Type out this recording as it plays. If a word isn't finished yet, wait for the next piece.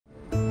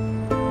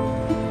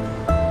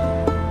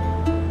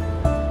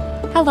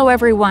Hello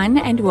everyone,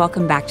 and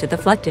welcome back to the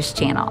Fluctus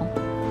Channel.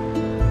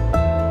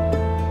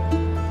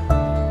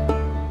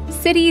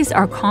 Cities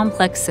are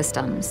complex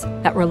systems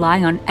that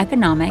rely on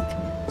economic,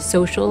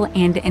 social,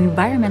 and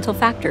environmental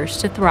factors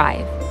to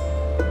thrive.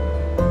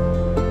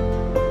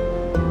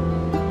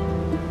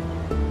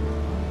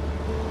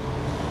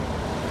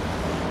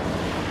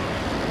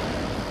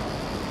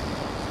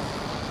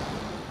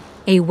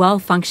 A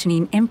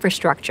well-functioning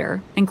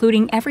infrastructure,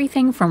 including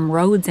everything from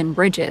roads and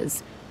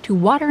bridges to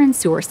water and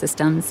sewer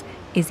systems,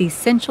 is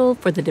essential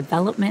for the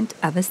development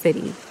of a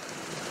city.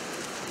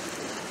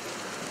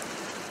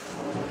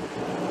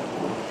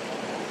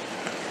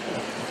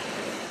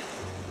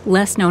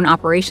 Less-known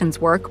operations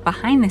work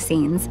behind the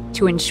scenes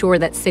to ensure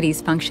that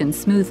cities function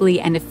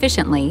smoothly and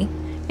efficiently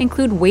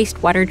include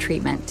wastewater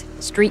treatment,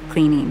 street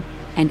cleaning,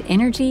 and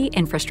energy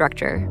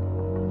infrastructure.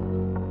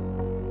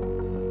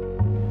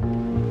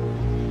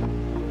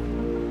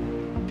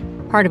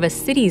 Part of a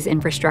city's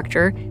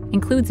infrastructure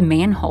includes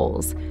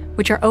manholes,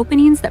 which are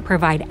openings that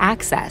provide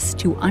access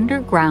to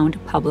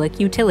underground public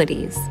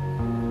utilities.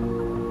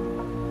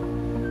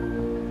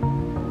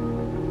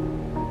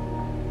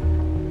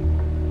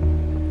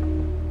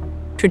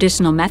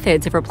 Traditional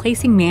methods of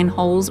replacing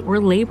manholes were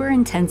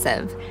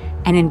labor-intensive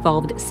and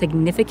involved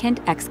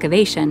significant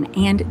excavation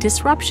and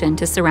disruption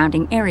to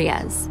surrounding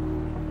areas.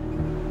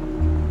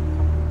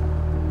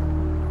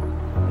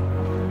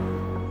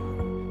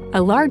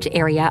 A large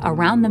area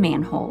around the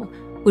manhole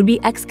would be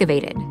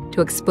excavated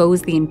to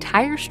expose the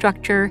entire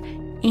structure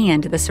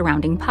and the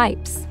surrounding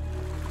pipes.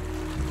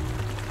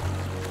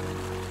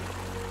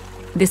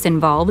 This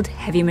involved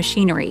heavy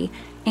machinery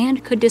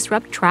and could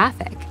disrupt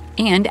traffic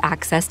and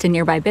access to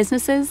nearby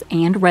businesses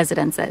and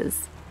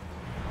residences.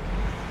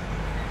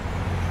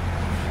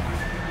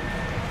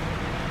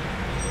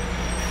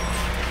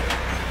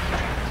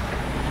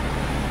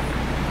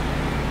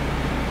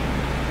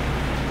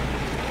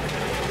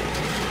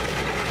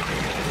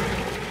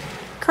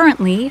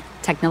 Currently,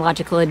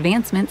 technological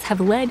advancements have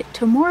led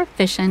to more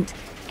efficient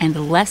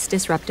and less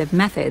disruptive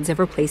methods of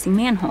replacing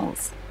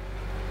manholes.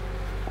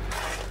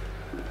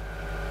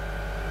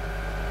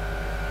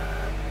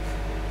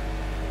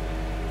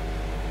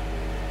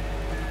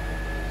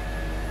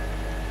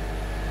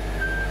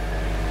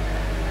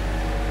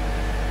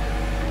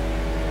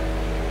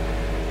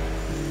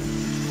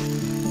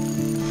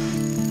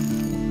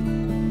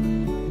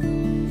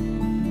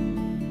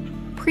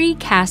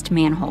 Pre-cast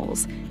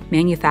manholes,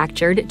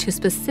 manufactured to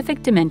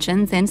specific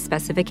dimensions and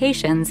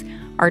specifications,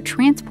 are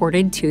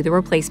transported to the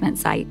replacement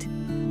site.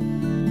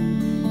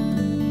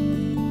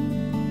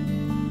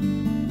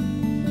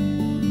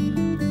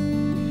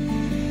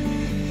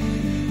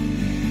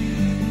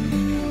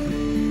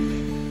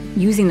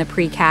 Using the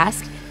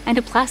precast and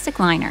a plastic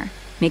liner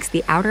makes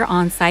the outer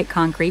on-site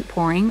concrete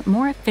pouring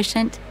more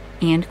efficient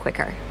and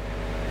quicker.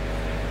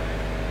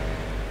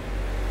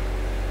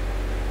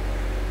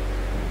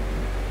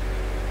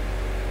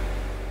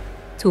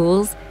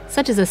 Tools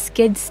such as a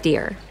skid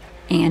steer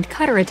and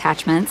cutter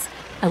attachments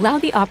allow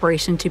the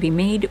operation to be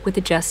made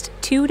with just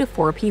 2 to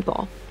 4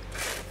 people.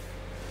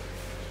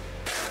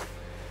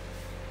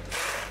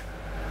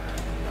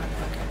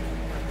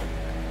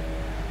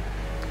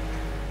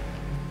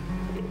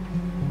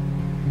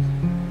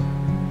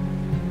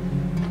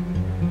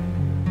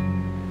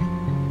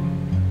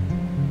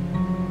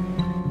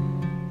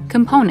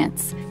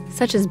 Components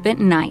such as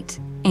bentonite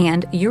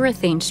and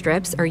urethane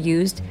strips are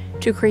used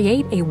to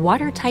create a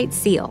watertight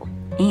seal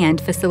and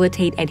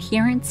facilitate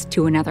adherence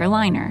to another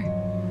liner.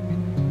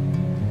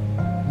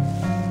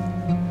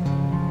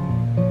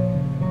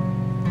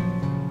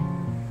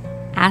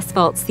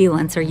 Asphalt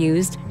sealants are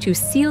used to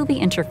seal the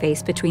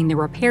interface between the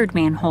repaired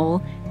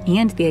manhole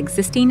and the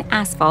existing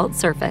asphalt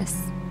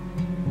surface.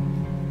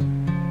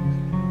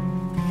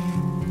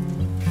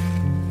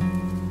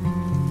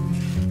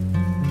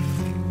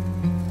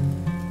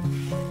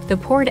 The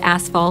poured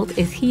asphalt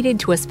is heated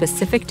to a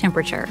specific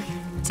temperature,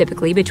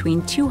 typically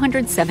between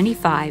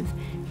 275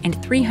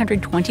 and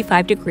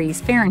 325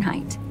 degrees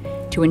Fahrenheit,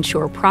 to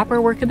ensure proper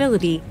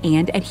workability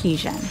and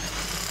adhesion.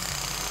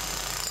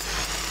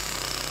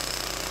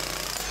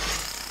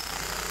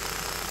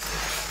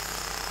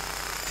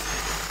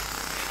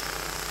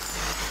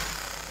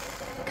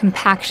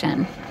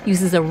 Compaction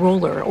uses a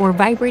roller or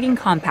vibrating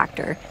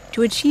compactor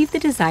to achieve the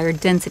desired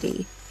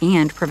density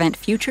and prevent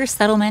future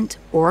settlement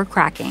or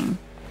cracking.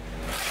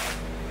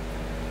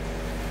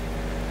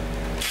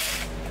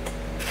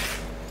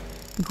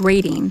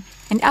 Grading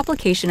and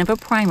application of a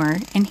primer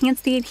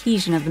enhance the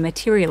adhesion of the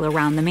material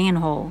around the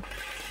manhole.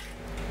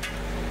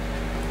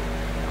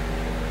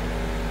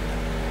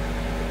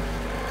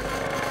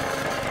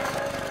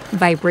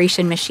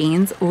 Vibration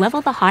machines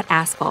level the hot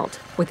asphalt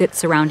with its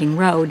surrounding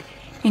road,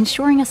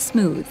 ensuring a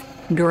smooth,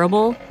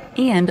 durable,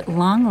 and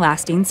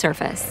long-lasting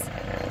surface.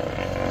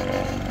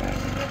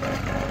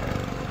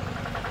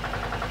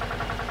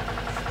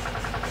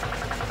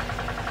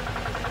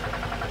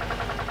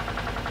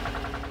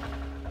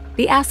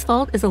 The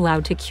asphalt is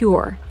allowed to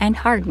cure and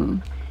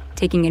harden,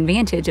 taking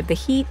advantage of the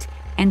heat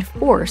and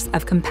force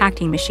of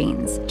compacting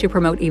machines to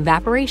promote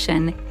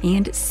evaporation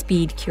and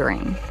speed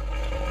curing.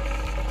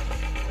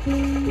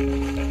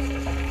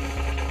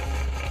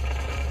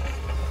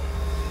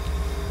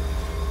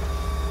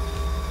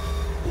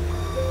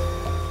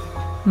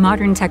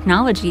 Modern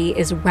technology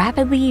is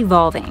rapidly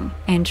evolving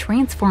and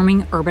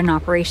transforming urban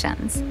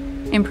operations,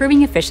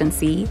 improving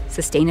efficiency,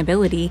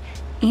 sustainability,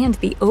 and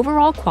the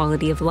overall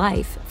quality of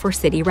life for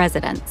city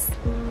residents.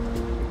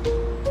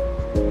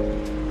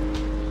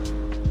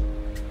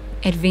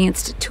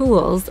 Advanced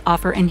tools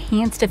offer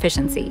enhanced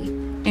efficiency,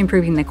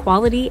 improving the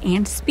quality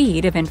and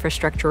speed of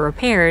infrastructure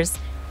repairs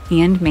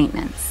and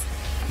maintenance.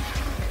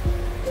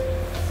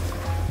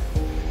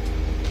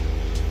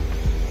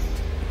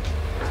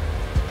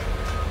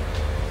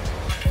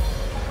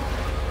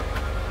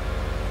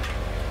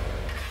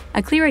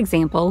 A clear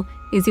example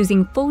is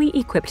using fully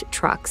equipped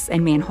trucks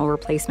and manhole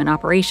replacement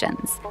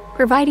operations,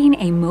 providing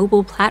a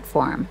mobile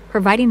platform,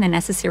 providing the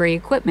necessary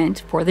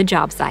equipment for the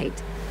job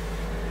site.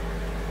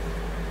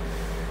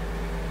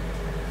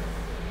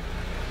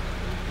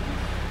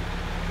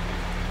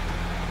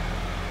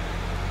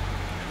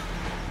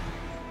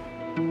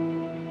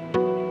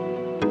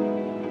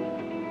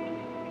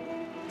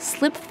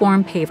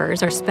 Slip-form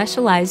pavers are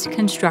specialized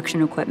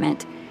construction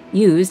equipment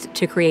used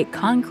to create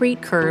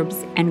concrete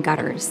curbs and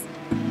gutters.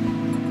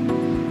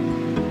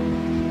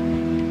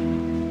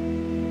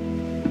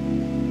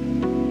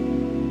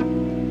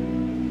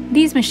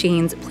 These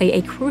machines play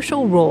a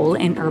crucial role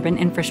in urban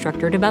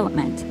infrastructure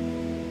development,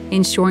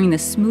 ensuring the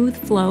smooth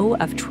flow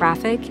of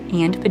traffic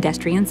and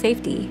pedestrian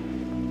safety.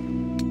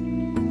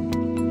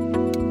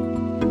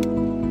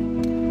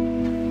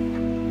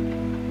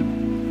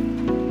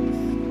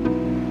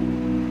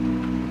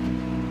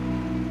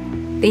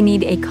 They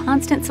need a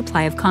constant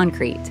supply of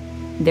concrete.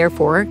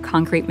 Therefore,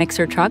 concrete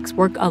mixer trucks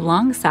work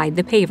alongside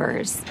the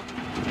pavers.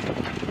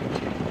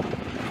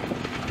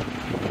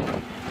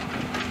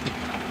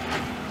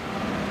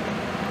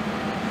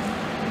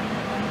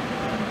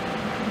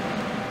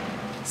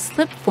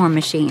 Slip-form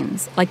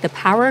machines, like the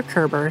Power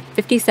Curber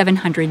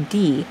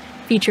 5700D,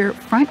 feature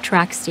front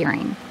track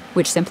steering,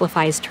 which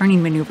simplifies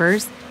turning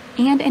maneuvers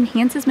and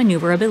enhances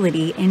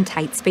maneuverability in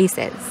tight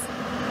spaces.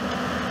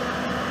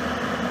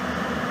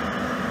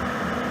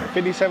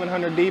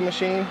 5700D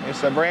machine.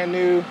 It's a brand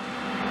new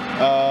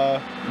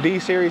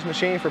D-series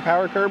machine for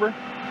Power Curber.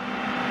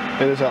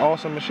 It is an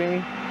awesome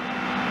machine.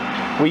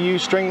 We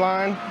use string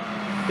line.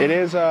 It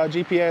is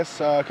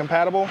GPS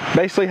compatible.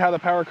 Basically how the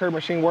Power Curb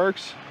machine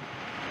works,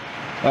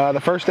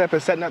 the first step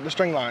is setting up the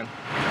string line.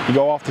 You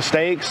go off the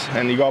stakes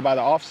and you go by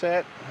the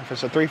offset. If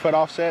it's a 3-foot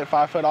offset,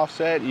 5-foot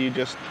offset, you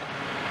just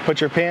put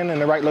your pin in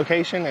the right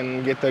location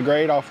and get the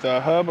grade off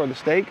the hub or the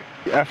stake.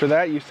 After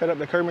that, you set up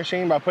the curb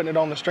machine by putting it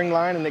on the string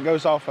line, and it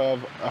goes off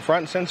of a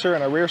front sensor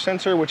and a rear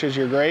sensor, which is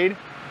your grade.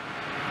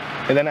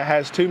 And then it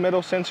has 2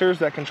 middle sensors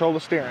that control the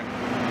steering.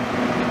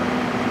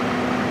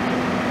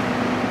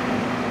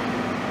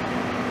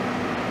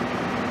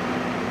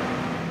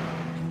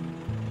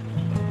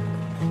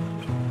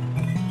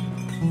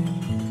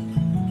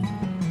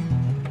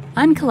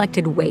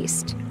 Uncollected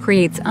waste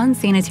creates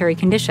unsanitary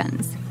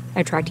conditions,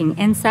 attracting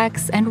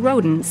insects and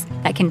rodents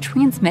that can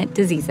transmit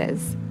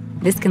diseases.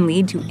 This can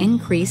lead to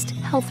increased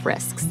health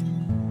risks.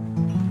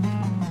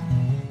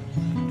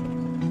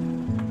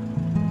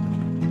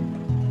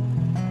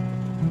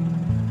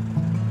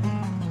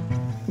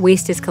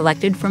 Waste is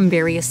collected from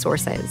various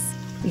sources,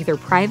 either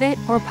private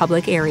or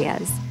public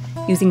areas,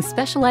 using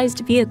specialized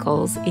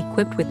vehicles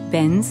equipped with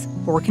bins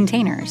or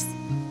containers.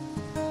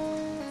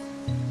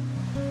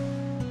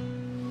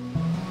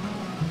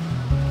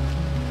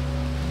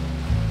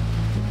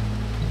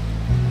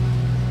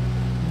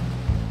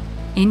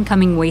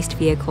 Incoming waste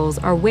vehicles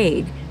are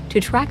weighed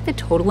to track the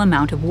total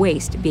amount of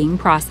waste being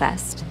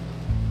processed.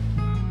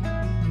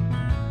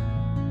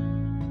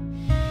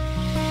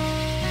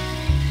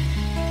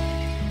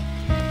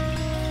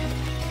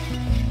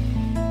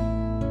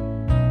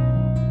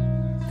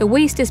 The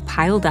waste is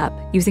piled up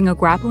using a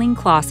grappling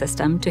claw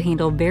system to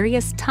handle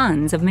various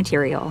tons of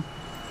material.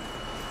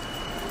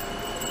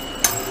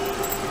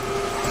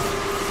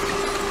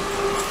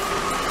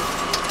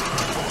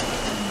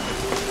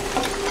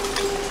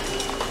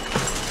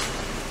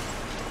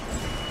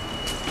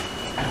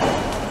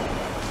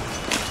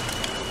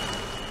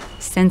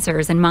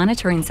 Sensors and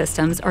monitoring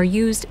systems are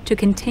used to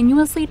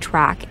continuously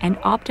track and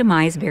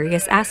optimize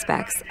various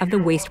aspects of the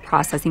waste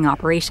processing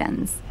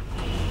operations.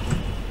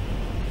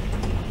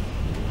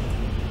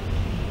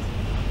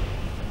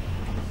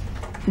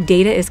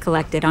 Data is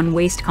collected on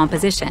waste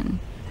composition,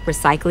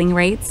 recycling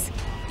rates,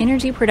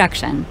 energy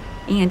production,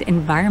 and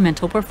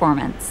environmental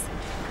performance.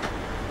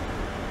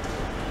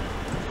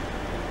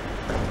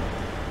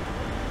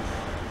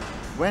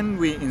 When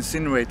we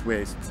incinerate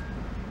waste,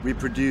 we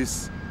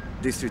produce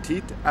district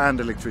heat and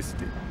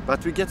electricity,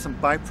 but we get some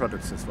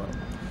byproducts as well.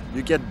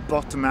 You get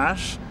bottom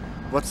ash,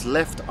 what's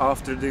left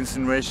after the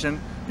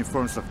incineration in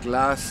forms of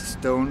glass,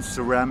 stones,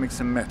 ceramics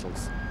and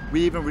metals.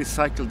 We even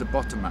recycle the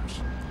bottom ash.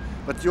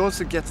 But you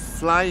also get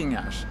flying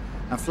ash,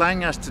 and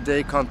flying ash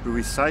today can't be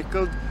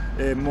recycled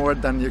more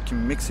than you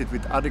can mix it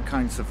with other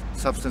kinds of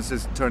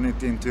substances, turn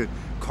it into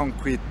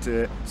concrete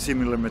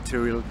similar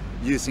material,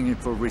 using it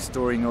for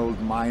restoring old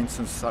mines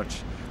and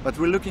such. But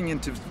we're looking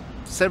into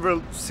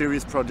several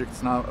serious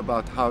projects now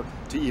about how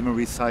to even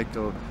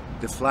recycle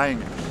the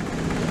flying ash.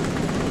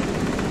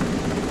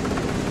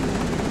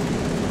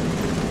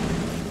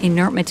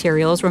 Inert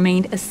materials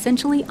remained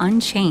essentially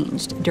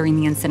unchanged during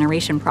the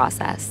incineration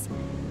process,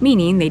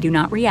 meaning they do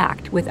not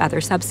react with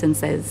other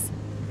substances.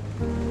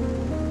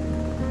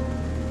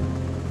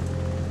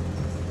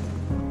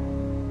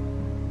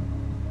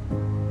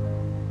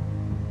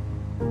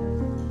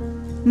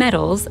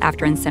 Metals,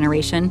 after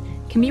incineration,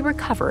 can be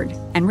recovered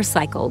and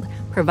recycled,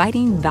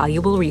 providing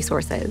valuable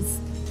resources.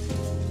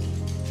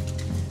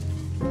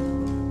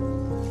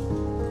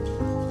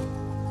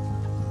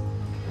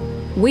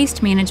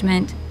 Waste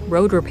management,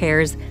 road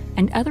repairs,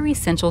 and other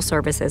essential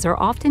services are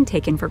often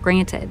taken for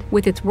granted,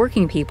 with its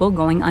working people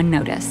going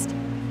unnoticed.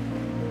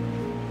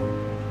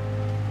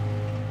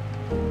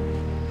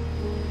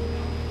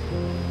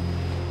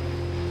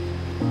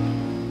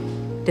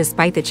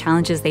 Despite the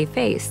challenges they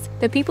face,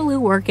 the people who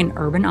work in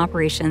urban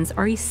operations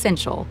are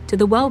essential to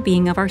the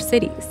well-being of our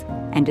cities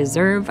and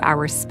deserve our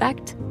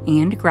respect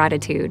and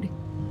gratitude.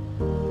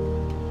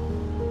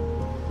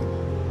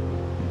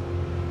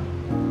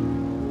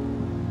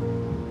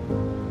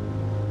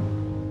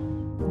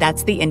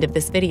 That's the end of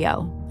this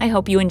video. I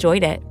hope you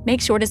enjoyed it.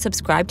 Make sure to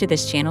subscribe to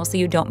this channel so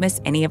you don't miss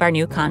any of our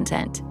new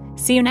content.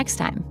 See you next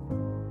time.